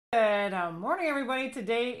Good morning, everybody.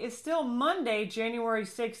 Today is still Monday, January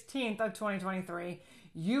 16th of 2023.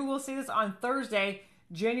 You will see this on Thursday,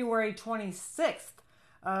 January 26th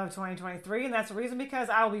of 2023. And that's the reason because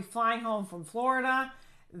I will be flying home from Florida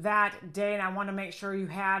that day. And I want to make sure you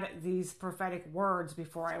had these prophetic words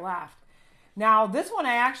before I left. Now, this one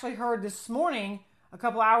I actually heard this morning, a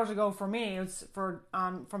couple hours ago for me. It's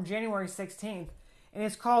from January 16th. And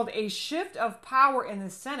it's called A Shift of Power in the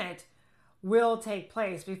Senate will take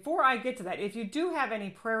place. Before I get to that, if you do have any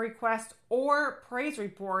prayer requests or praise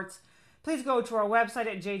reports, please go to our website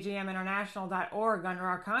at jgminternational.org under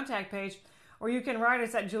our contact page, or you can write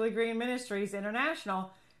us at Julie Green Ministries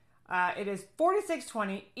International. It is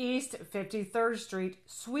 4620 East 53rd Street,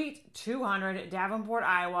 Suite 200, Davenport,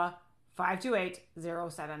 Iowa,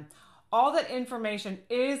 52807. All that information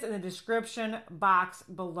is in the description box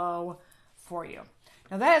below for you.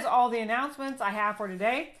 Now that is all the announcements I have for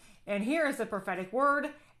today. And here is the prophetic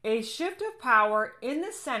word. A shift of power in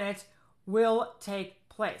the Senate will take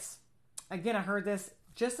place. Again, I heard this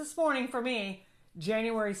just this morning for me,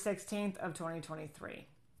 January 16th of 2023.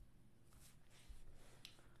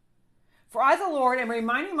 For I, the Lord, am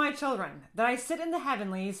reminding my children that I sit in the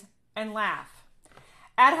heavenlies and laugh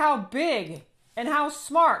at how big and how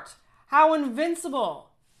smart, how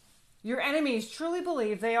invincible your enemies truly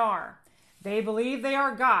believe they are. They believe they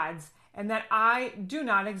are gods and that I do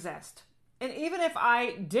not exist. And even if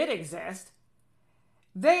I did exist,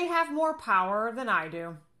 they have more power than I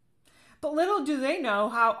do. But little do they know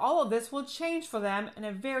how all of this will change for them in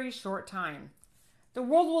a very short time. The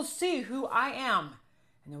world will see who I am,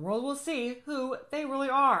 and the world will see who they really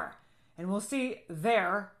are, and will see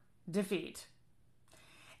their defeat.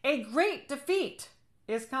 A great defeat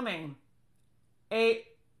is coming. A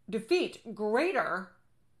defeat greater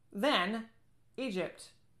than Egypt.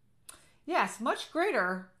 Yes, much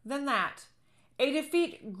greater than that. A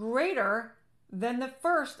defeat greater than the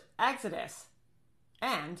first Exodus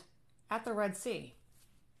and at the Red Sea.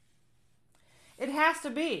 It has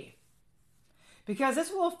to be, because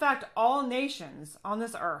this will affect all nations on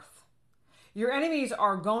this earth. Your enemies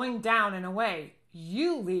are going down in a way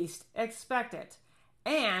you least expect it,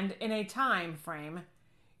 and in a time frame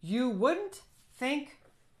you wouldn't think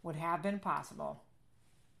would have been possible.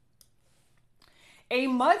 A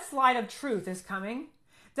mudslide of truth is coming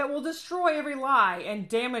that will destroy every lie and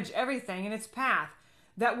damage everything in its path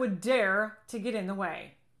that would dare to get in the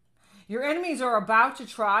way. Your enemies are about to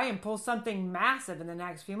try and pull something massive in the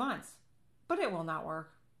next few months, but it will not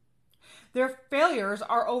work. Their failures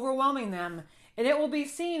are overwhelming them, and it will be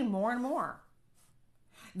seen more and more.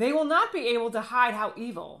 They will not be able to hide how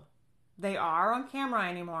evil they are on camera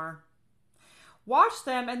anymore. Watch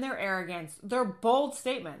them and their arrogance, their bold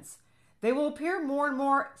statements. They will appear more and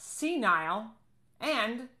more senile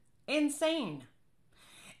and insane.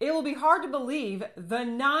 It will be hard to believe the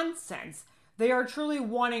nonsense they are truly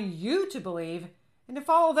wanting you to believe and to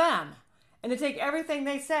follow them and to take everything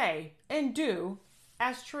they say and do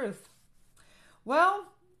as truth. Well,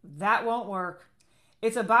 that won't work.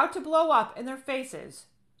 It's about to blow up in their faces,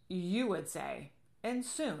 you would say, and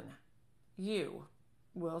soon you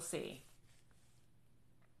will see.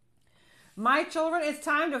 My children, it's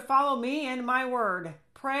time to follow me and my word.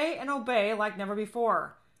 Pray and obey like never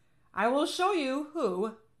before. I will show you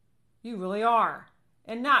who you really are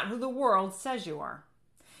and not who the world says you are.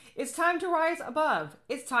 It's time to rise above.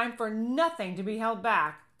 It's time for nothing to be held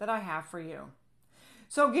back that I have for you.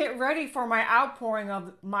 So get ready for my outpouring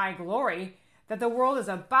of my glory that the world is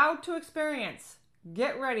about to experience.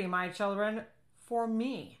 Get ready, my children, for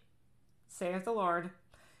me, saith the Lord,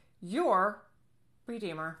 your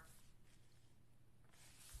Redeemer.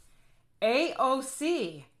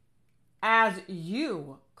 AOC, as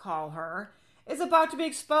you call her, is about to be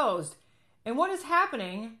exposed, and what is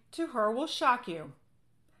happening to her will shock you.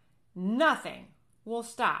 Nothing will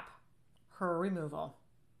stop her removal,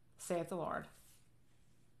 saith the Lord.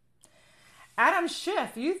 Adam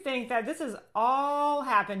Schiff, you think that this has all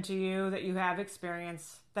happened to you that you have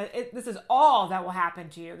experienced, this is all that will happen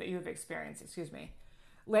to you that you have experienced,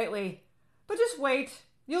 lately. But just wait,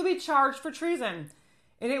 you'll be charged for treason.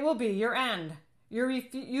 And it will be your end. You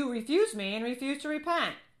refuse me and refuse to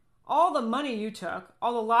repent. All the money you took,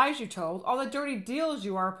 all the lies you told, all the dirty deals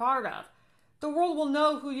you are a part of, the world will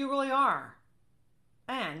know who you really are.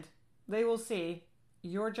 And they will see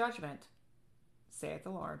your judgment, saith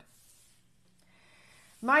the Lord.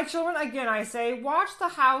 My children, again I say, watch the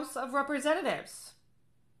House of Representatives.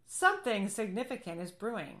 Something significant is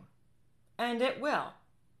brewing, and it will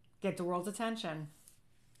get the world's attention.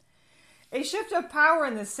 A shift of power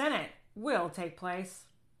in the Senate will take place.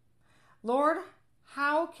 Lord,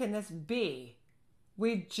 how can this be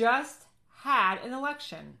We just had an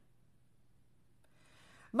election.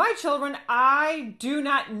 My children, I do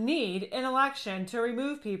not need an election to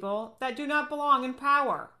remove people that do not belong in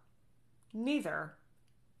power. Neither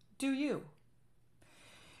do you.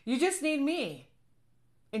 You just need me,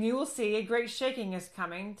 and you will see a great shaking is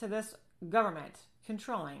coming to this government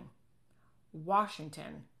controlling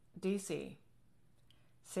Washington, D.C.,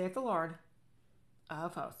 saith the Lord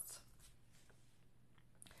of hosts.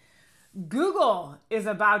 Google is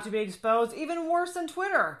about to be exposed even worse than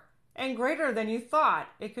Twitter and greater than you thought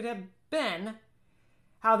it could have been,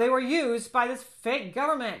 how they were used by this fake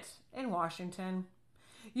government in Washington.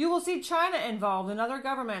 You will see China involved and other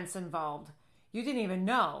governments involved you didn't even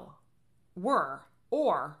know were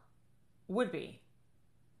or would be.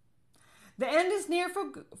 The end is near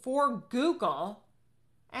for Google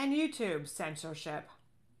and YouTube censorship,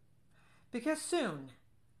 because soon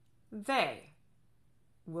they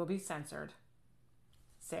will be censored,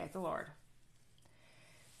 saith the Lord.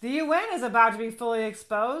 The UN is about to be fully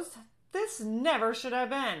exposed. This never should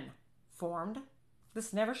have been formed.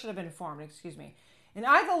 And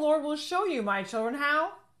I, the Lord, will show you, my children,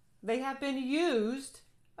 how they have been used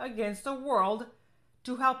against the world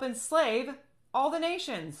to help enslave all the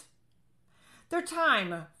nations. Their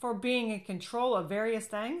time for being in control of various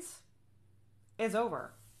things is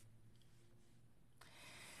over.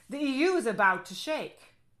 The EU is about to shake.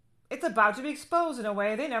 It's about to be exposed in a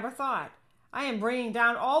way they never thought. I am bringing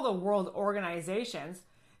down all the world organizations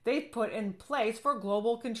they've put in place for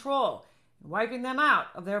global control, wiping them out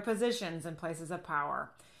of their positions and places of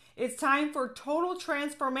power. It's time for total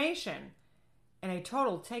transformation and a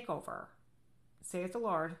total takeover, saith the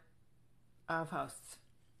Lord of hosts.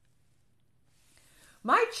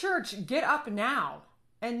 My church, get up now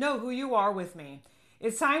and know who you are with me.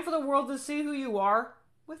 It's time for the world to see who you are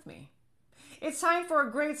with me. It's time for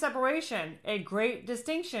a great separation, a great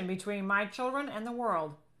distinction between my children and the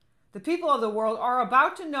world. The people of the world are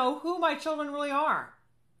about to know who my children really are,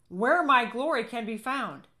 where my glory can be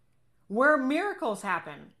found, where miracles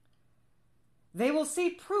happen. They will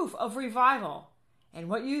see proof of revival, and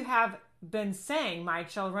what you have been saying, my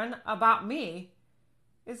children, about me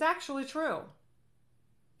is actually true.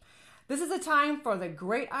 This is a time for the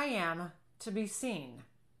great I am to be seen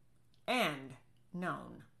and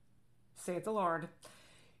known, saith the Lord,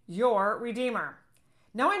 your Redeemer.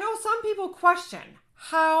 Now I know some people question,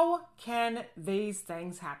 how can these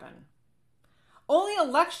things happen? Only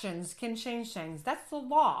elections can change things. That's the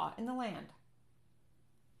law in the land.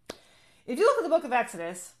 If you look at the book of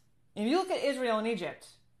Exodus, and you look at Israel and Egypt,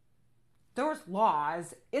 there was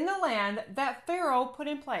laws in the land that Pharaoh put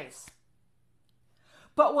in place.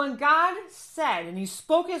 But when God said, and he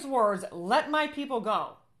spoke his words, let my people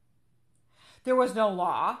go, there was no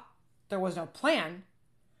law, there was no plan,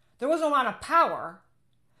 there was no amount of power,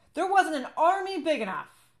 there wasn't an army big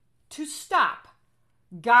enough to stop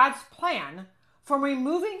God's plan from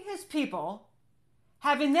removing his people,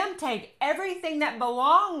 having them take everything that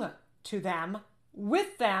belonged to them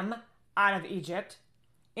with them out of Egypt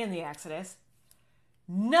in the Exodus.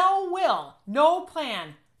 No will, no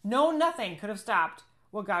plan, no nothing could have stopped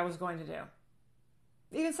what God was going to do.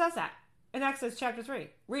 It even says that in Exodus chapter 3.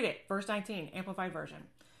 Read it, verse 19, Amplified Version.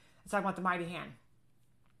 It's talking about the mighty hand.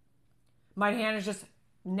 Mighty hand is just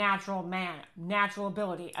natural man, natural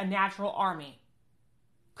ability, a natural army.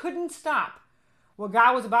 Couldn't stop what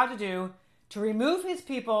God was about to do to remove his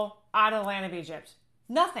people out of the land of Egypt.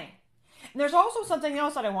 Nothing. And there's also something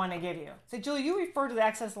else that I want to give you. Say, Julie, you refer to the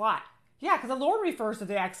Exodus a lot. Yeah, because the Lord refers to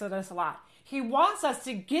the Exodus a lot. He wants us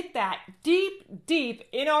to get that deep, deep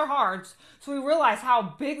in our hearts so we realize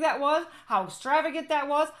how big that was, how extravagant that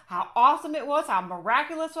was, how awesome it was, how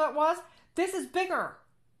miraculous it was. This is bigger.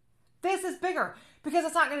 This is bigger because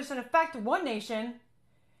it's not going to just affect one nation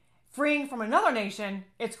freeing from another nation.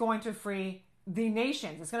 It's going to free the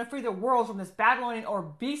nations. It's going to free the world from this Babylonian or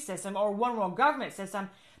beast system or one world government system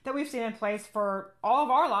that we've seen in place for all of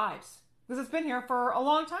our lives because it's been here for a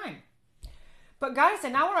long time. But God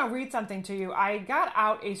said, now I want to read something to you. I got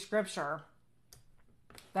out a scripture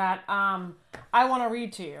that I want to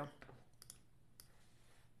read to you.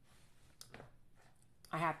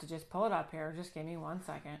 I have to just pull it up here. Just give me 1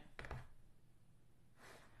 second.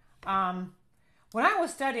 When I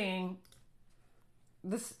was studying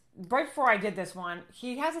this, right before I did this one,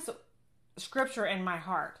 he has this scripture in my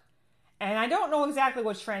heart. And I don't know exactly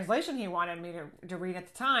which translation he wanted me to read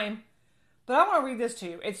at the time, but I want to read this to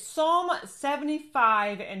you. It's Psalm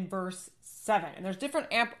 75 and verse 7. And there's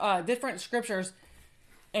different scriptures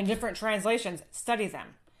and different translations. Study them.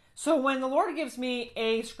 So when the Lord gives me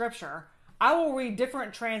a scripture, I will read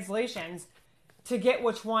different translations to get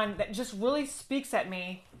which one that just really speaks at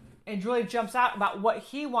me and really jumps out about what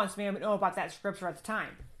he wants me to know about that scripture at the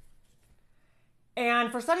time.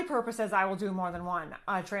 And for study purposes, I will do more than one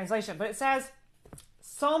translation. But it says,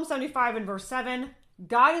 Psalm 75 and verse 7,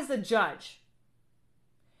 God is the judge.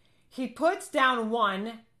 He puts down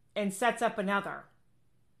one and sets up another.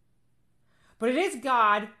 But it is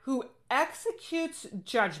God who executes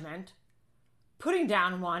judgment, putting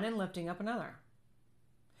down one and lifting up another.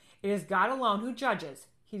 It is God alone who judges.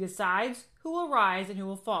 He decides who will rise and who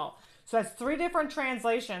will fall. So that's 3 different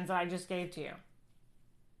translations that I just gave to you.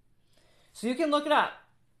 So you can look it up.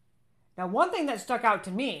 Now, one thing that stuck out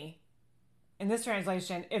to me in this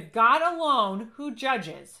translation, if God alone who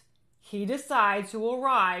judges, he decides who will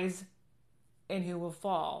rise and who will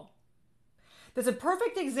fall. That's a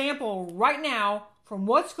perfect example right now from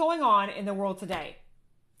what's going on in the world today.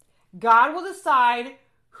 God will decide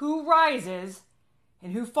who rises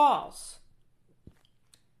and who falls.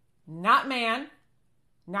 Not man,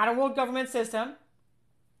 not a world government system,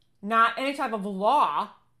 not any type of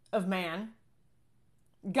law of man.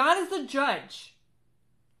 God is the judge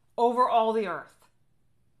over all the earth.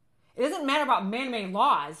 It doesn't matter about man-made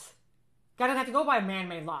laws. God doesn't have to go by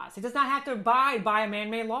man-made laws. He does not have to abide by a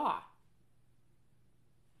man-made law.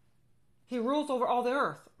 He rules over all the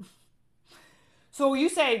earth. So you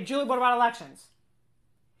say, Julie, what about elections?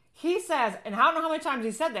 He says, and I don't know how many times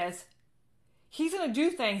he said this, he's going to do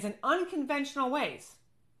things in unconventional ways.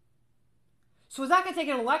 So it's not going to take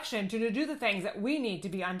an election to do the things that we need to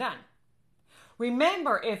be undone.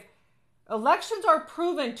 Remember, if elections are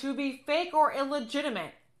proven to be fake or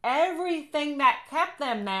illegitimate, everything that kept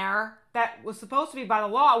them there that was supposed to be by the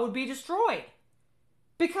law would be destroyed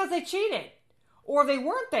because they cheated, or they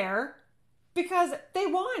weren't there because they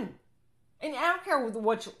won. And I don't care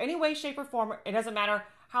which, any way, shape, or form, it doesn't matter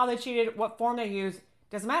how they cheated, what form they used,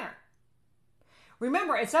 doesn't matter.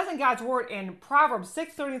 Remember, it says in God's word in Proverbs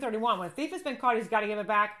 6:30-31, when a thief has been caught, he's got to give it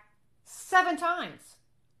back 7 times.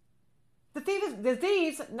 The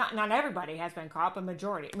thieves, not everybody has been caught, but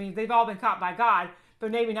majority. I mean, they've all been caught by God,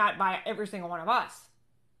 but maybe not by every single one of us.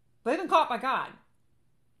 But they've been caught by God.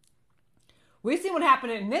 We've seen what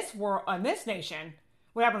happened in this world, in this nation,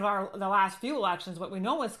 what happened in the last few elections, but we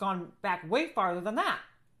know it's gone back way farther than that.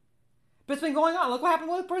 But it's been going on. Look what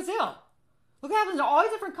happened with Brazil. Look what happens in all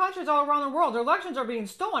these different countries all around the world. Their elections are being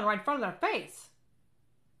stolen right in front of their face.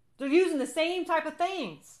 They're using the same type of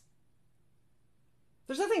things.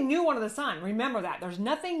 There's nothing new under the sun. Remember that. There's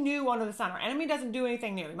nothing new under the sun. Our enemy doesn't do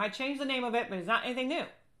anything new. He might change the name of it, but it's not anything new.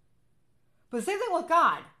 But the same thing with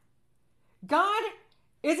God. God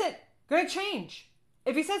isn't going to change.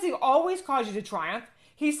 If he says he will always cause you to triumph,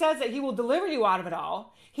 he says that he will deliver you out of it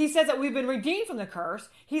all. He says that we've been redeemed from the curse.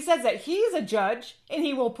 He says that he is a judge and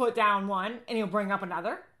he will put down one and he'll bring up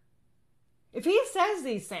another. If he says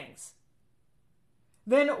these things,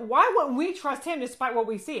 then why wouldn't we trust him despite what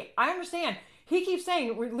we see? I understand. He keeps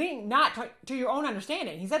saying, lean not to your own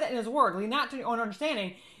understanding. He said that in his word, lean not to your own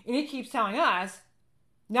understanding. And he keeps telling us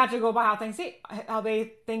not to go by how things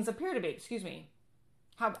appear to be. Excuse me.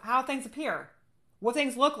 How things appear. What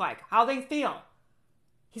things look like. How they feel.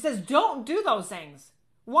 He says, don't do those things.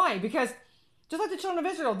 Why? Because just like the children of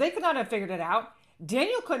Israel, they could not have figured it out.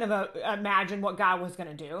 Daniel couldn't have imagined what God was going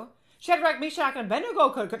to do. Shadrach, Meshach, and Abednego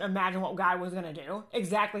couldn't imagine what God was going to do.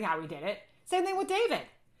 Exactly how he did it. Same thing with David.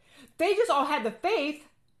 They just all had the faith,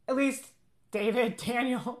 at least David,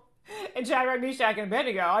 Daniel, and Shadrach, Meshach, and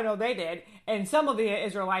Abednego. I know they did. And some of the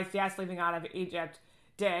Israelites, yes, leaving out of Egypt,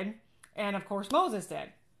 did. And of course, Moses did.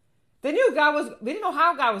 They knew they didn't know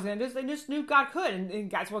how God was going to do this. They just knew God could. And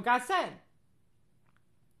that's what God said.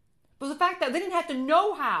 But the fact that they didn't have to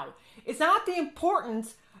know how. It's not the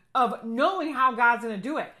importance of knowing how God's going to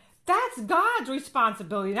do it. That's God's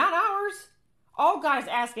responsibility, not ours. All God is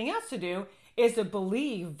asking us to do is to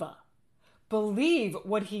believe. Believe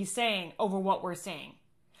what he's saying over what we're saying.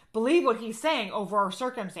 Believe what he's saying over our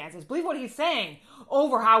circumstances. Believe what he's saying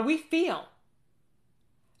over how we feel.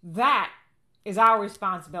 That is our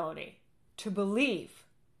responsibility. To believe.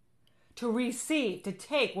 To receive. To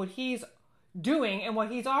take what he's doing and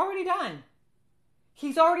what he's already done.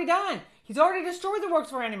 He's already done. He's already destroyed the works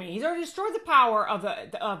of our enemy. He's already destroyed the power of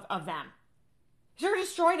them. He's already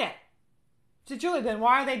destroyed it. So Julie, then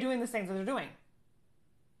why are they doing the things that they're doing?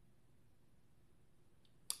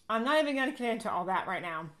 I'm not even going to get into all that right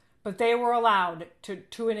now, but they were allowed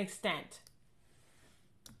to an extent.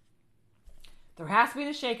 There has to be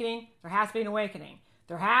an shaking. There has to be an awakening.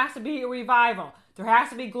 There has to be a revival. There has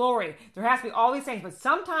to be glory. There has to be all these things. But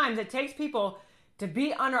sometimes it takes people to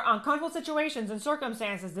be under uncomfortable situations and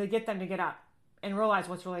circumstances to get them to get up and realize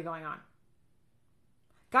what's really going on.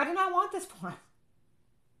 God did not want this for us.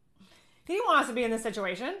 He didn't want us to be in this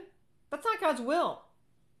situation. That's not God's will.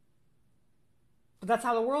 But that's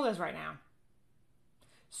how the world is right now.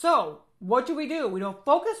 So, what do? We don't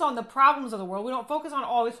focus on the problems of the world. We don't focus on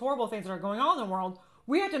all these horrible things that are going on in the world.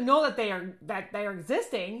 We have to know that they are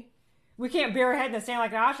existing. We can't bury our head in the sand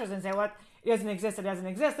like the ostrich and say, "What? It doesn't exist. It doesn't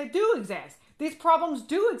exist." They do exist. These problems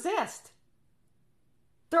do exist.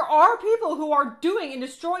 There are people who are doing and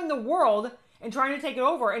destroying the world and trying to take it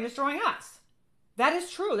over and destroying us. That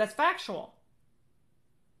is true. That's factual.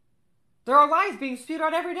 There are lies being spewed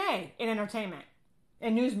out every day in entertainment,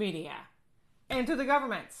 in news media, and through the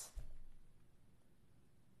governments.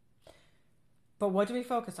 But what do we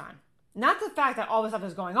focus on? Not the fact that all this stuff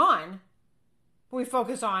is going on, but we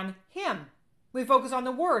focus on Him. We focus on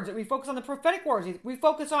the words. We focus on the prophetic words. We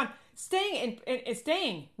focus on staying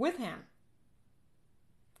with Him.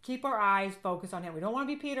 Keep our eyes focused on Him. We don't want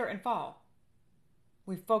to be Peter and fall.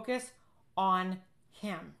 We focus on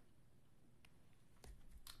Him.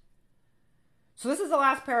 So this is the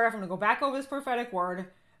last paragraph. I'm going to go back over this prophetic word.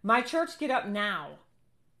 My church, get up now.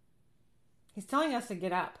 He's telling us to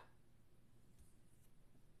get up.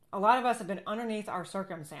 A lot of us have been underneath our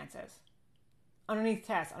circumstances, underneath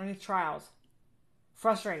tests, underneath trials,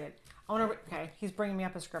 frustrated. Okay, he's bringing me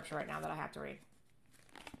up a scripture right now that I have to read.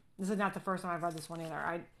 This is not the first time I've read this one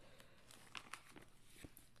either.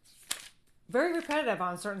 Very repetitive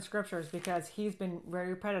on certain scriptures because he's been very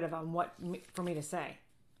repetitive on what for me to say.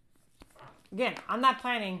 Again, I'm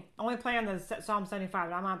only planning on the Psalm 75,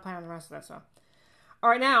 but I'm not planning on the rest of this. So, all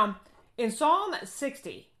right, now in Psalm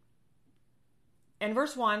 60, in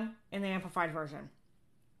verse 1 in the Amplified Version.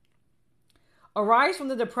 Arise from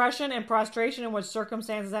the depression and prostration in which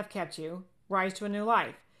circumstances have kept you. Rise to a new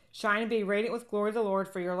life. Shine and be radiant with glory of the Lord,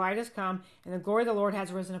 for your light has come, and the glory of the Lord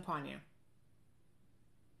has risen upon you.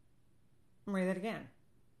 I'll read that again.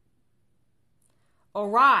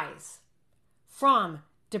 Arise from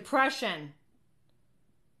depression,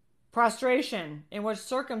 prostration in which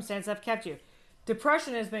circumstances have kept you.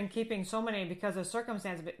 Depression has been keeping so many because of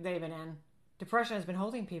circumstances they've been in. Depression has been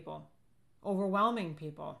holding people, overwhelming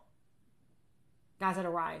people. God said,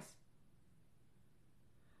 arise.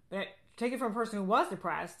 But take it from a person who was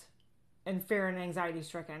depressed and fear and anxiety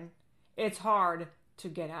stricken. It's hard to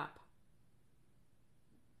get up.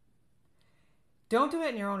 Don't do it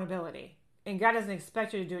in your own ability. And God doesn't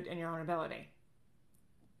expect you to do it in your own ability.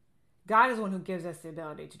 God is the one who gives us the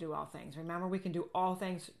ability to do all things. Remember, we can do all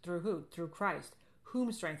things through who? Through Christ.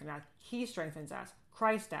 Whom strengthens us? He strengthens us.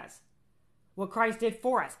 Christ does. What Christ did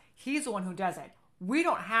for us. He's the one who does it. We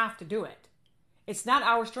don't have to do it. It's not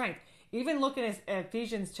our strength. Even look at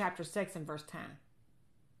Ephesians chapter 6 and verse 10.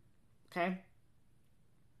 Okay?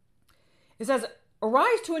 It says,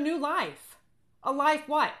 arise to a new life. A life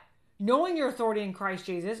what? Knowing your authority in Christ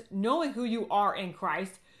Jesus, knowing who you are in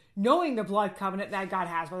Christ, knowing the blood covenant that God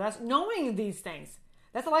has with us, knowing these things.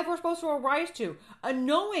 That's the life we're supposed to arise to. A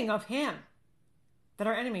knowing of Him that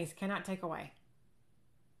our enemies cannot take away.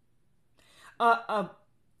 A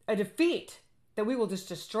defeat that we will just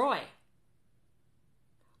destroy.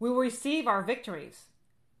 We will receive our victories.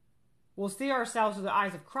 We'll see ourselves through the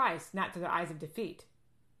eyes of Christ, not through the eyes of defeat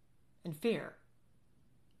and fear.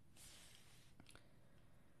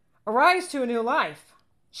 Arise to a new life.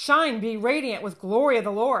 Shine, be radiant with glory of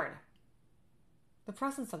the Lord. The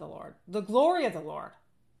presence of the Lord. The glory of the Lord.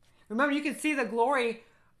 Remember, you can see the glory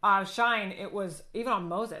shine. It was even on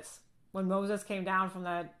Moses. When Moses came down from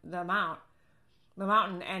the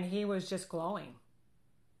mountain, and he was just glowing.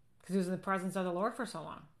 Because he was in the presence of the Lord for so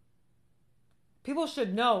long. People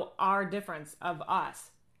should know our difference of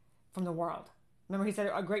us from the world. Remember, he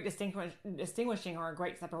said a great distinguishing or a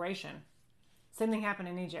great separation. Same thing happened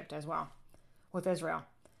in Egypt as well, with Israel,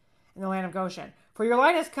 in the land of Goshen. For your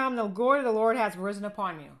light has come, the glory of the Lord has risen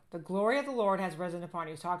upon you. The glory of the Lord has risen upon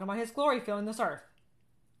you. He's talking about His glory filling this earth.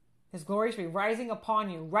 His glory should be rising upon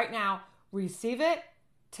you right now. Receive it,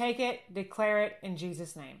 take it, declare it in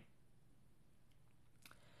Jesus' name.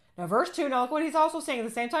 Now verse 2, now look what he's also saying at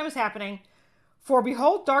the same time it's happening. For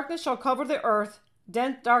behold, darkness shall cover the earth,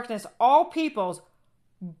 dense darkness all peoples,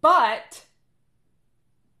 but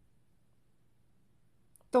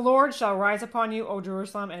the Lord shall rise upon you, O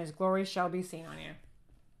Jerusalem, and His glory shall be seen on you.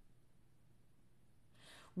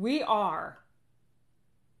 We are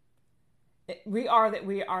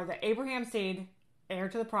the Abraham seed, heir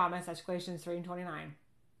to the promise. That's Galatians 3:29.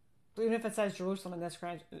 But even if it says Jerusalem in this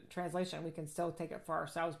translation, we can still take it for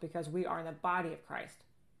ourselves because we are in the body of Christ.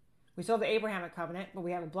 We still have the Abrahamic covenant, but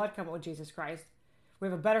we have a blood covenant with Jesus Christ. We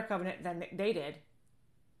have a better covenant than they did.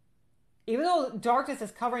 Even though darkness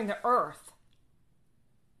is covering the earth,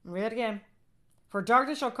 read it again. For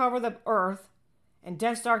darkness shall cover the earth, and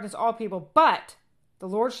dense darkness all people, but the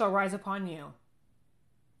Lord shall rise upon you,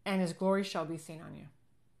 and his glory shall be seen on you.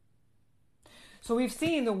 So we've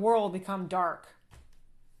seen the world become dark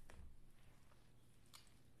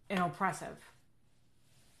and oppressive.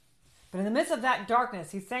 But in the midst of that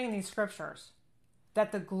darkness, he's saying in these scriptures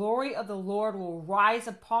that the glory of the Lord will rise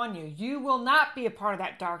upon you. You will not be a part of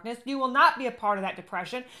that darkness. You will not be a part of that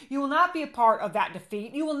depression. You will not be a part of that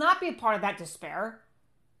defeat. You will not be a part of that despair.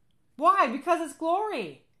 Why? Because his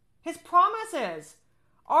glory, his promises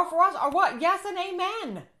are for us, are what? Yes and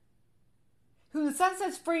amen. Who the Son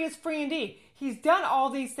sets free is free indeed. He's done all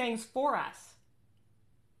these things for us.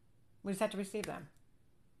 We just have to receive them.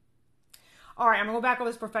 All right, I'm going to go back over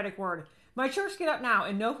this prophetic word. My church, get up now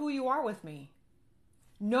and know who you are with me.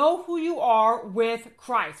 Know who you are with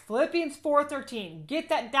Christ. Philippians 4:13. Get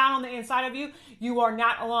that down on the inside of you. You are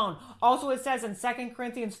not alone. Also, it says in 2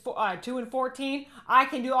 Corinthians 2:14, I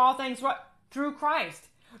can do all things through Christ.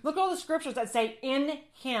 Look at all the scriptures that say in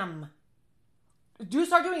him. Do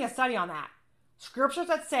start doing a study on that. Scriptures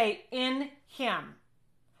that say in him.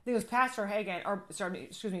 I think it was Pastor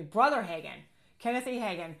Hagin, Brother Hagin, Kenneth E.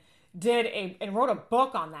 Hagin, and wrote a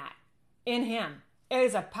book on that. In him. It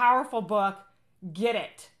is a powerful book. Get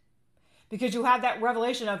it. Because you have that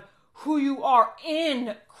revelation of who you are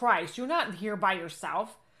in Christ. You're not here by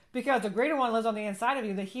yourself. Because the greater one lives on the inside of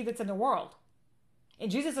you than he that's in the world. And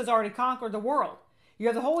Jesus has already conquered the world. You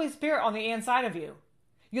have the Holy Spirit on the inside of you.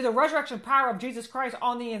 You have the resurrection power of Jesus Christ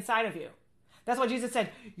on the inside of you. That's why Jesus said,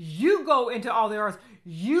 you go into all the earth,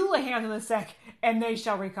 you lay hands on the sick, and they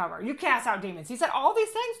shall recover. You cast out demons. He said all these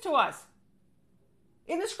things to us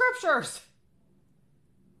in the scriptures.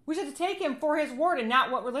 We should take him for his word and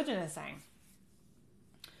not what religion is saying.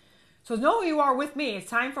 So know who you are with me. It's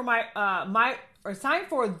time for it's time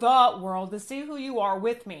for the world to see who you are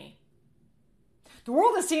with me. The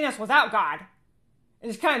world has seen us without God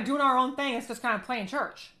and just kind of doing our own thing. It's just kind of playing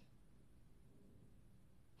church.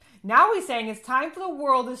 Now he's saying it's time for the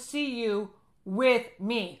world to see you with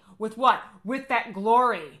me. With what? With that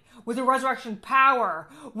glory. With the resurrection power.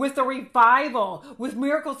 With the revival. With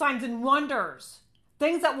miracle signs and wonders.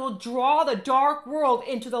 Things that will draw the dark world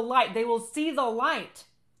into the light. They will see the light.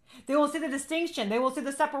 They will see the distinction. They will see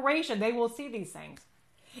the separation. They will see these things.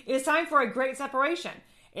 It is time for a great separation.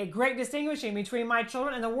 A great distinguishing between my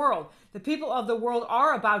children and the world. The people of the world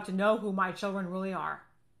are about to know who my children really are.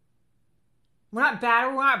 We're not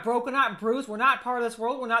battered, we're not broken, we're not bruised. We're not part of this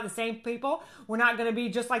world. We're not the same people. We're not going to be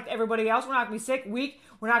just like everybody else. We're not going to be sick, weak.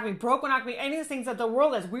 We're not going to be broke. We're not going to be any of the things that the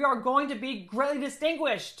world is. We are going to be greatly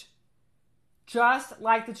distinguished. Just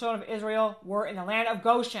like the children of Israel were in the land of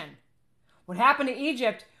Goshen. What happened to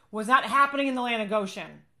Egypt was not happening in the land of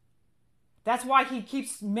Goshen. That's why he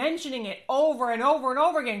keeps mentioning it over and over and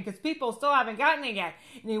over again, because people still haven't gotten it yet.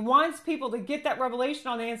 And he wants people to get that revelation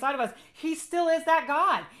on the inside of us. He still is that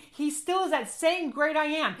God. He still is that same great I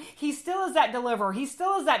am. He still is that deliverer. He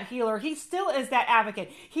still is that healer. He still is that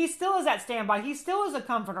advocate. He still is that standby. He still is a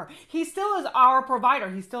comforter. He still is our provider.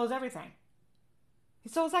 He still is everything. He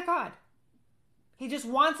still is that God. He just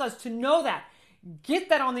wants us to know that. Get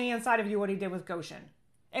that on the inside of you, what he did with Goshen.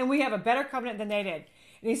 And we have a better covenant than they did.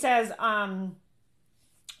 And he says,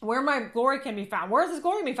 where my glory can be found. Where is his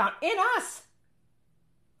glory be found? In us.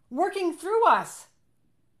 Working through us.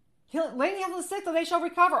 Laying hands on the sick that they shall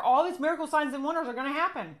recover. All these miracle signs and wonders are going to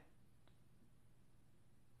happen.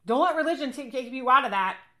 Don't let religion take you out of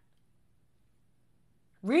that.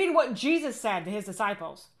 Read what Jesus said to his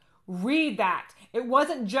disciples. Read that. It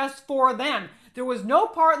wasn't just for them. There was no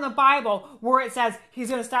part in the Bible where it says he's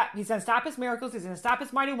going to stop his miracles, he's going to stop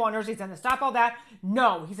his mighty wonders, he's going to stop all that.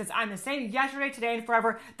 No, he says, I'm the same yesterday, today, and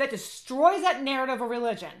forever. That destroys that narrative of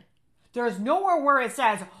religion. There is nowhere where it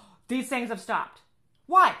says these things have stopped.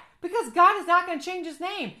 Why? Because God is not going to change his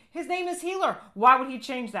name. His name is healer. Why would he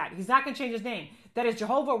change that? He's not going to change his name. That is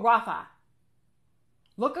Jehovah Rapha.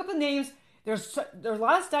 Look up the names. There's a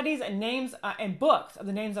lot of studies and names and books of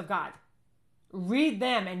the names of God. Read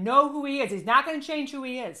them and know who he is. He's not going to change who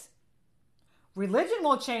he is. Religion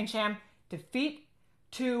will change him to fit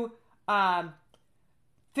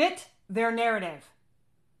their narrative.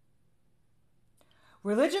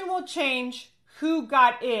 Religion will change who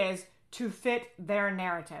God is to fit their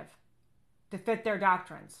narrative, to fit their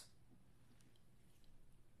doctrines.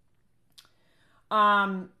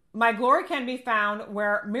 My glory can be found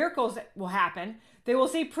where miracles will happen. They will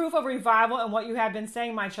see proof of revival, and what you have been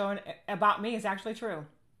saying, my children, about me is actually true.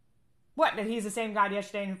 What? That he's the same God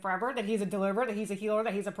yesterday and forever, that he's a deliverer, that he's a healer,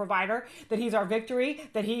 that he's a provider, that he's our victory,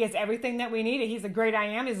 that he is everything that we need, that he's the great I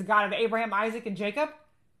am, he's the God of Abraham, Isaac, and Jacob.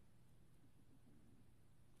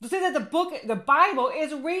 To say that the Bible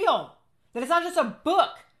is real. That it's not just a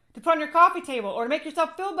book to put on your coffee table or to make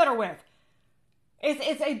yourself feel better with.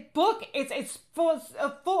 It's a book. It's full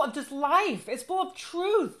of just life. It's full of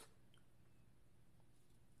truth.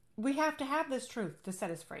 We have to have this truth to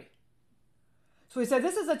set us free. So he said,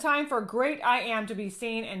 this is a time for great I am to be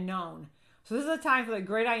seen and known. So this is a time for the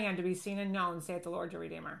great I am to be seen and known, saith the Lord your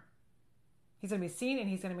Redeemer. He's going to be seen and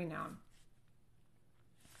he's going to be known.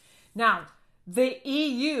 Now, the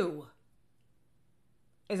EU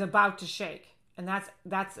is about to shake. And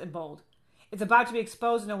that's bold. It's about to be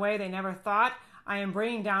exposed in a way they never thought. I am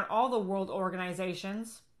bringing down all the world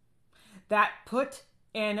organizations that were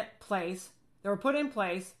put in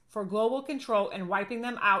place for global control and wiping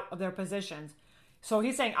them out of their positions. So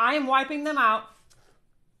he's saying, I am wiping them out.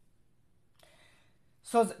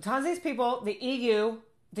 So tons of these people, the EU,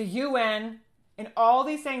 the UN, and all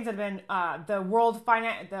these things that have been the World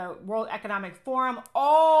Economic Forum,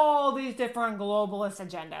 all these different globalist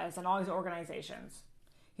agendas and all these organizations.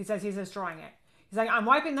 He says he's destroying it. He's like, I'm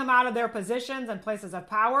wiping them out of their positions and places of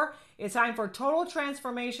power. It's time for total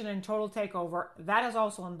transformation and total takeover. That is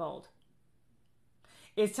also in bold.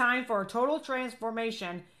 It's time for a total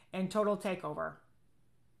transformation and total takeover.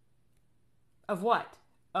 Of what?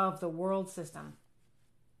 Of the world system.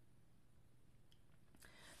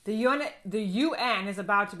 The UN is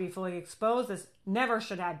about to be fully exposed. This never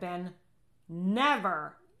should have been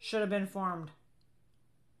formed.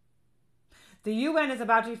 The UN is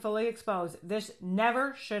about to be fully exposed. This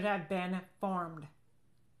never should have been formed.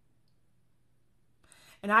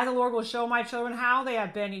 And I, the Lord, will show my children how they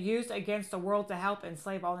have been used against the world to help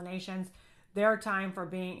enslave all the nations. Their time for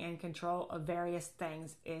being in control of various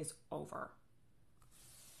things is over.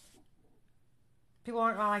 People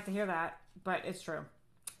aren't going to like to hear that, but it's true.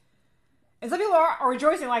 And some people are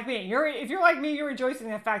rejoicing like me. If you're like me, you're rejoicing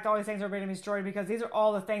in the fact that all these things are being destroyed because these are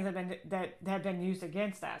all the things that have been used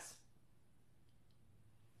against us.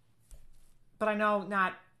 But I know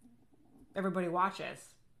not everybody watches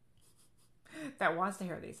that wants to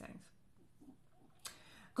hear these things.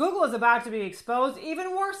 Google is about to be exposed,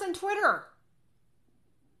 even worse than Twitter.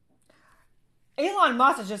 Elon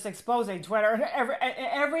Musk is just exposing Twitter.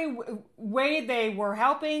 Every way they were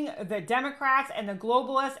helping the Democrats and the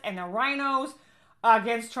globalists and the rhinos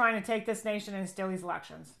against trying to take this nation and steal these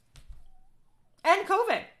elections. And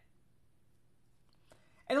COVID.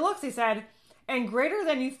 And it looks, he said, and greater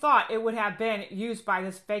than you thought it would have been used by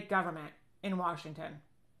this fake government in Washington.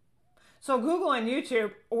 So Google and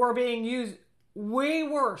YouTube were being used way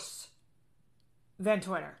worse than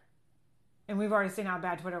Twitter. And we've already seen how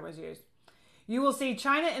bad Twitter was used. You will see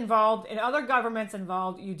China involved and other governments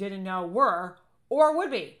involved you didn't know were or would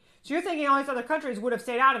be. So you're thinking all these other countries would have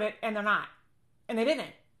stayed out of it, and they're not. And they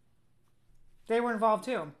didn't. They were involved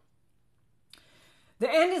too. The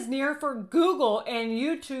end is near for Google and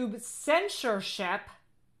YouTube censorship.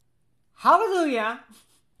 Hallelujah.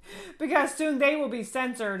 Because soon they will be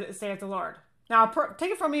censored, saith the Lord. Now,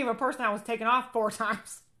 take it from me of a person that was taken off 4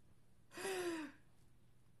 times.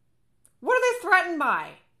 What are they threatened by?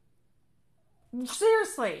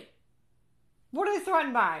 Seriously. What are they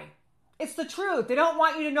threatened by? It's the truth. They don't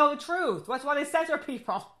want you to know the truth. That's why they censor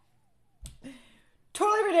people.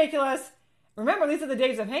 Totally ridiculous. Remember, these are the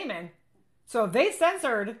days of Haman. So if they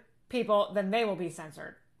censored people, then they will be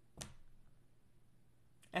censored.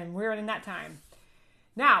 And we're in that time.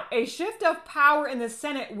 Now, a shift of power in the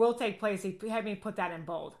Senate will take place. He had me put that in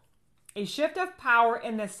bold. A shift of power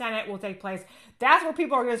in the Senate will take place. That's where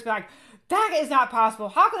people are going to be like, that is not possible.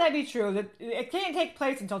 How can that be true? It can't take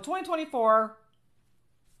place until 2024.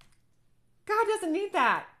 God doesn't need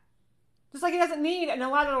that. Just like he doesn't need an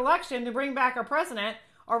elected election to bring back our president,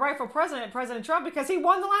 our rightful president, President Trump, because he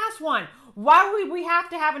won the last one. Why would we have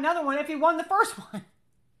to have another one if he won the first one?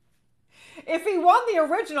 If he won the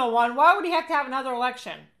original one, why would he have to have another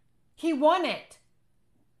election? He won it.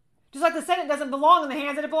 Just like the Senate doesn't belong in the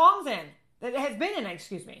hands that it belongs in. That it has been in,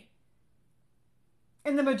 excuse me.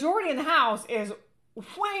 And the majority in the House is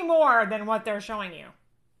way more than what they're showing you.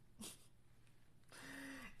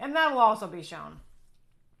 And that will also be shown.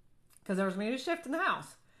 Because there was going to be a shift in the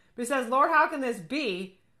House. But he says, Lord, how can this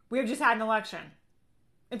be? We have just had an election.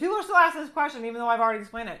 And people are still asking this question, even though I've already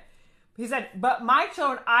explained it. He said, but my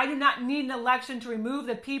children, I do not need an election to remove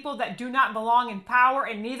the people that do not belong in power,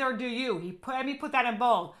 and neither do you. Let me put that in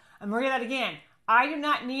bold. I'm going to read that again. I do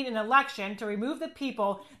not need an election to remove the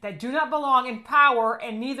people that do not belong in power,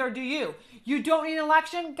 and neither do you. You don't need an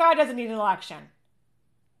election? God doesn't need an election.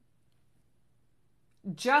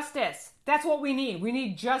 Justice. That's what we need. We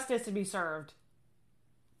need justice to be served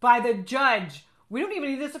by the judge. We don't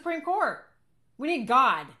even need the Supreme Court. We need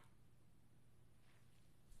God.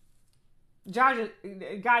 God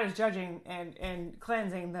is judging and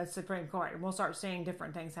cleansing the Supreme Court. And we'll start seeing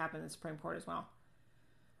different things happen in the Supreme Court as well.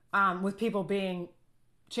 With people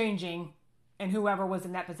changing, and whoever was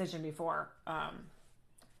in that position before,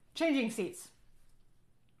 changing seats.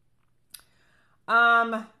 So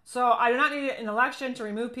I do not need an election to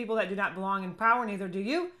remove people that do not belong in power, neither do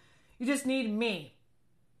you. You just need me.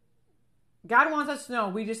 God wants us to know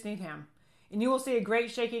we just need him. And you will see a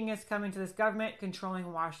great shaking is coming to this government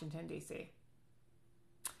controlling Washington, D.C.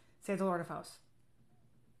 Say the Lord of hosts.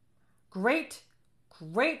 Great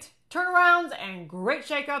turnarounds and great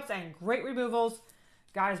shakeups and great removals.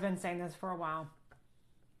 God has been saying this for a while.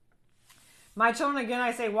 My children, again,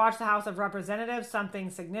 I say, watch the House of Representatives. Something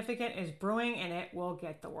significant is brewing, and it will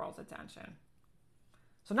get the world's attention.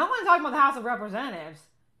 So no one's talking about the House of Representatives.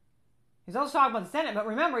 He's also talking about the Senate. But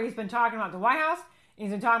remember, he's been talking about the White House, and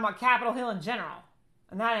he's been talking about Capitol Hill in general.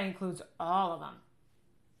 And that includes all of them.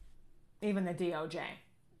 Even the DOJ.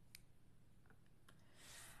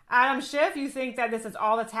 Adam Schiff, you think that this is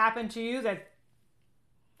all that's happened to you that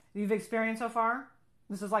you've experienced so far?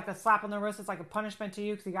 This is like a slap on the wrist. It's like a punishment to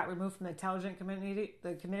you because you got removed from the intelligence committee.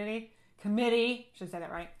 Should say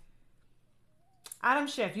that right. Adam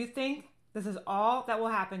Schiff, you think this is all that will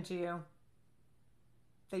happen to you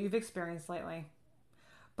that you've experienced lately.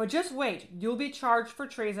 But just wait. You'll be charged for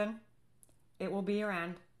treason. It will be your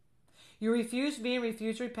end. You refused me and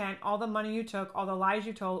refused to repent. All the money you took, all the lies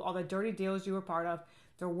you told, all the dirty deals you were part of.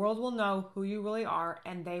 The world will know who you really are,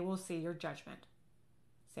 and they will see your judgment,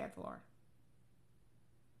 saith the Lord.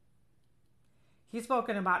 He's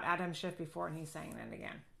spoken about Adam Schiff before, and he's saying it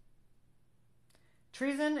again.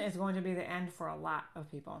 Treason is going to be the end for a lot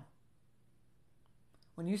of people.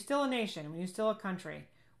 When you steal a nation, when you steal a country,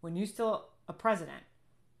 when you steal a president,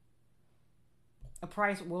 a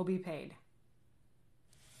price will be paid.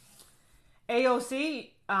 AOC,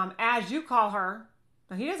 as you call her,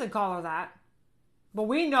 now he doesn't call her that, but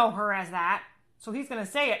we know her as that, so he's going to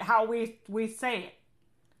say it how we say it,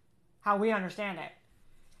 how we understand it.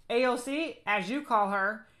 AOC, as you call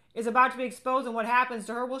her, is about to be exposed, and what happens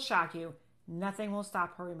to her will shock you. Nothing will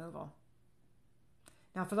stop her removal.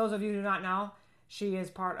 Now, for those of you who do not know, she is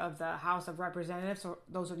part of the House of Representatives, so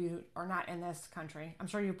those of you who are not in this country, I'm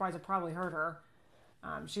sure you guys have probably heard her.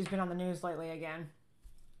 She's been on the news lately again.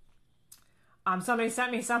 Somebody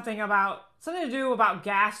sent me something to do about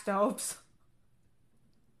gas stoves.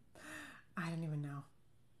 I didn't even know.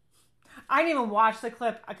 I didn't even watch the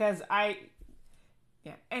clip because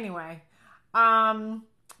anyway.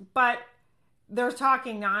 But they're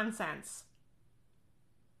talking nonsense.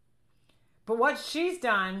 But what she's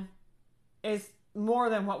done is more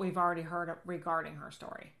than what we've already heard regarding her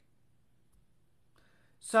story.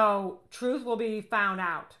 So truth will be found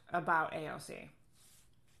out about AOC.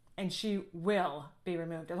 And she will be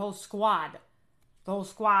removed. The whole squad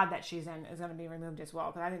that she's in is going to be removed as well.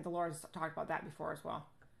 Because I think the Lord's talked about that before as well.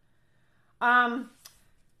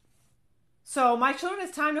 So, my children,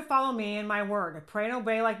 it's time to follow me and my word. Pray and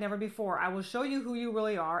obey like never before. I will show you who you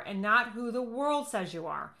really are and not who the world says you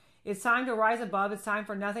are. It's time to rise above. It's time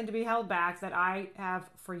for nothing to be held back that I have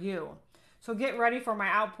for you. So get ready for my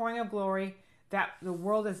outpouring of glory that the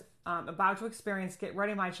world is about to experience. Get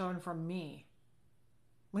ready, my children, from me.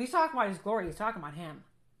 When he's talking about his glory, he's talking about him.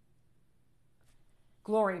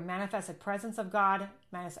 Glory, manifested presence of God,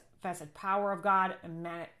 manifested power of God, and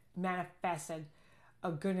manifested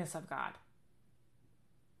a goodness of God.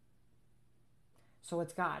 So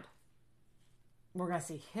it's God. We're going to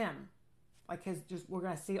see him. We're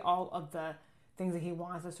going to see all of the things that he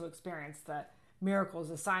wants us to experience. The miracles,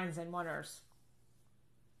 the signs and wonders.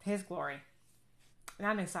 His glory. And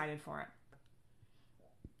I'm excited for it.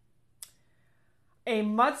 A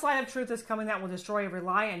mudslide of truth is coming that will destroy every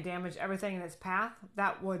lie and damage everything in its path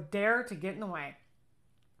that would dare to get in the way.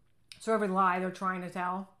 So every lie they're trying to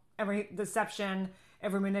tell, every deception,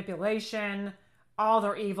 every manipulation, all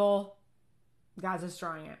their evil, God's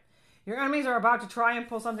destroying it. Your enemies are about to try and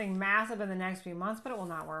pull something massive in the next few months, but it will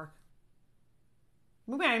not work.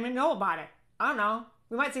 We might even know about it. I don't know.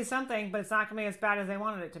 We might see something, but it's not going to be as bad as they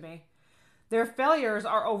wanted it to be. Their failures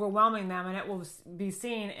are overwhelming them, and it will be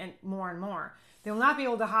seen in more and more. They will not be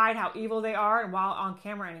able to hide how evil they are while on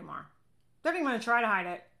camera anymore. They're not even going to try to hide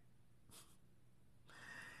it.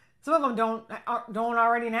 Some of them don't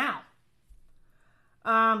already now.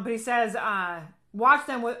 But he says, watch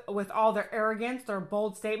them with all their arrogance, their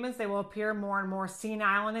bold statements. They will appear more and more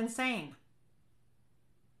senile and insane.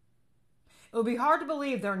 It will be hard to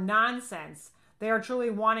believe their nonsense. They are truly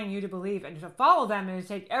wanting you to believe and to follow them and to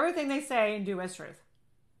take everything they say and do as truth.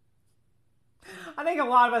 I think a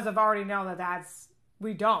lot of us have already known that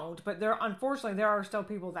we don't, but unfortunately there are still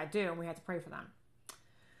people that do, and we have to pray for them.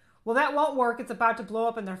 Well, that won't work. It's about to blow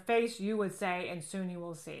up in their face, you would say, and soon you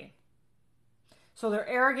will see. So their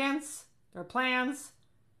arrogance, their plans,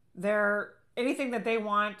 their anything that they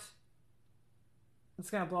want, it's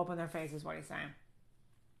going to blow up in their face, is what he's saying.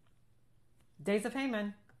 Days of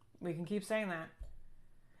Haman. We can keep saying that.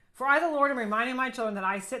 For I, the Lord, am reminding my children that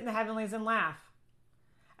I sit in the heavenlies and laugh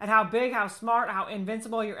at how big, how smart, how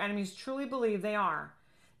invincible your enemies truly believe they are.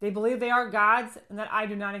 They believe they are gods and that I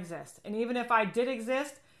do not exist. And even if I did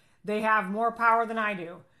exist, they have more power than I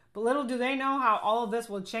do. But little do they know how all of this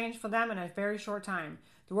will change for them in a very short time.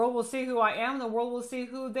 The world will see who I am, and the world will see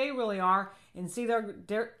who they really are, and see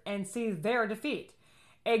their defeat.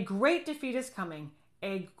 A great defeat is coming.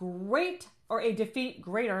 A defeat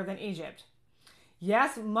greater than Egypt.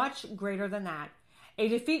 Yes, much greater than that. A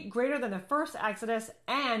defeat greater than the first Exodus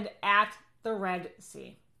and at the Red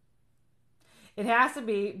Sea. It has to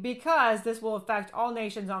be, because this will affect all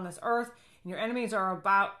nations on this earth, and your enemies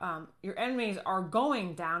are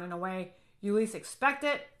going down in a way you least expect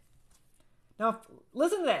it. Now,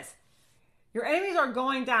 listen to this. Your enemies are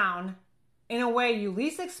going down in a way you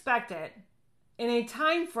least expect it, in a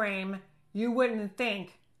time frame you wouldn't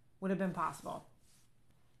think would have been possible.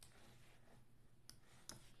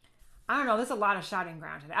 I don't know, there's a lot of shouting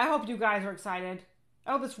ground today. I hope you guys are excited.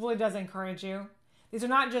 I hope this really does encourage you. These are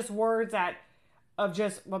not just words of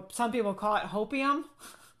just what some people call it hopium.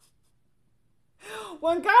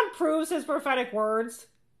 When God proves his prophetic words,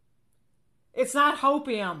 it's not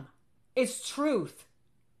hopium. It's truth.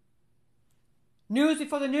 News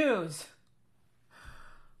before the news.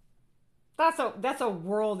 That's a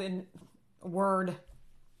world in word.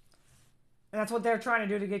 And that's what they're trying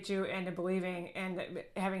to do to get you into believing and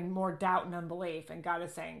having more doubt and unbelief. And God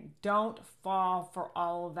is saying, don't fall for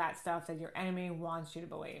all of that stuff that your enemy wants you to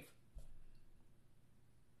believe.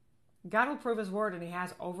 God will prove his word, and he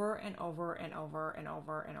has over and over and over and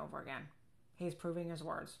over and over again. He's proving his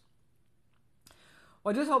words.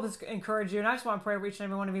 Well, I just hope this encouraged you, and I just want to pray for each and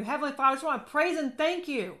every one of you. Heavenly Father, I just want to praise and thank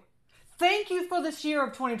you. Thank you for this year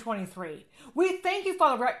of 2023. We thank you,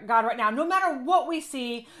 Father God, right now. No matter what we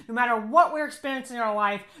see, no matter what we're experiencing in our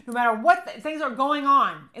life, no matter what things are going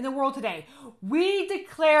on in the world today, we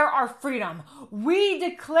declare our freedom. We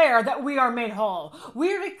declare that we are made whole.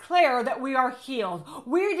 We declare that we are healed.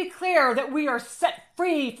 We declare that we are set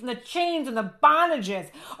free from the chains and the bondages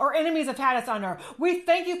our enemies have had us under. We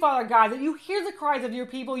thank you, Father God, that you hear the cries of your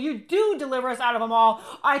people. You do deliver us out of them all.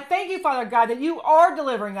 I thank you, Father God, that you are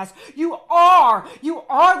delivering us. You are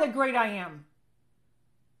the great I am.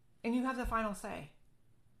 And you have the final say.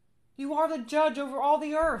 You are the judge over all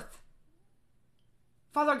the earth.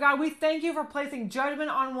 Father God, we thank you for placing judgment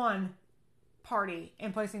on one party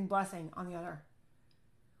and placing blessing on the other.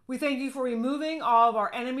 We thank you for removing all of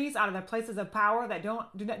our enemies out of their places of power that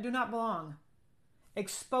do not belong.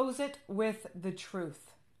 Expose it with the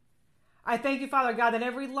truth. I thank you, Father God, that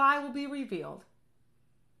every lie will be revealed.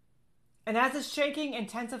 And as the shaking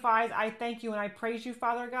intensifies, I thank you and I praise you,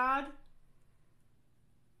 Father God,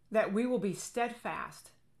 that we will be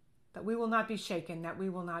steadfast, that we will not be shaken, that we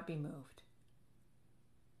will not be moved.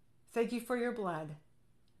 Thank you for your blood.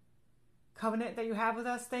 Covenant that you have with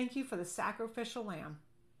us, thank you for the sacrificial lamb.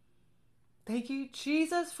 Thank you,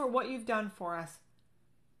 Jesus, for what you've done for us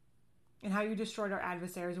and how you destroyed our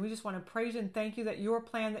adversaries. And we just want to praise you and thank you that your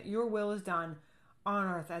plan, that your will is done on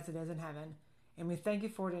earth as it is in heaven. And we thank you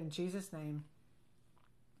for it in Jesus' name.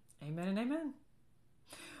 Amen and amen.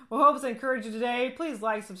 Well, hope to encourage you today. Please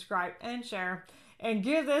like, subscribe, and share. And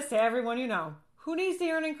give this to everyone you know who needs to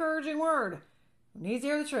hear an encouraging word, who needs to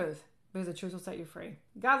hear the truth, because the truth will set you free.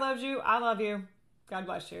 God loves you. I love you. God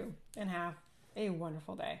bless you. And have a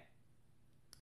wonderful day.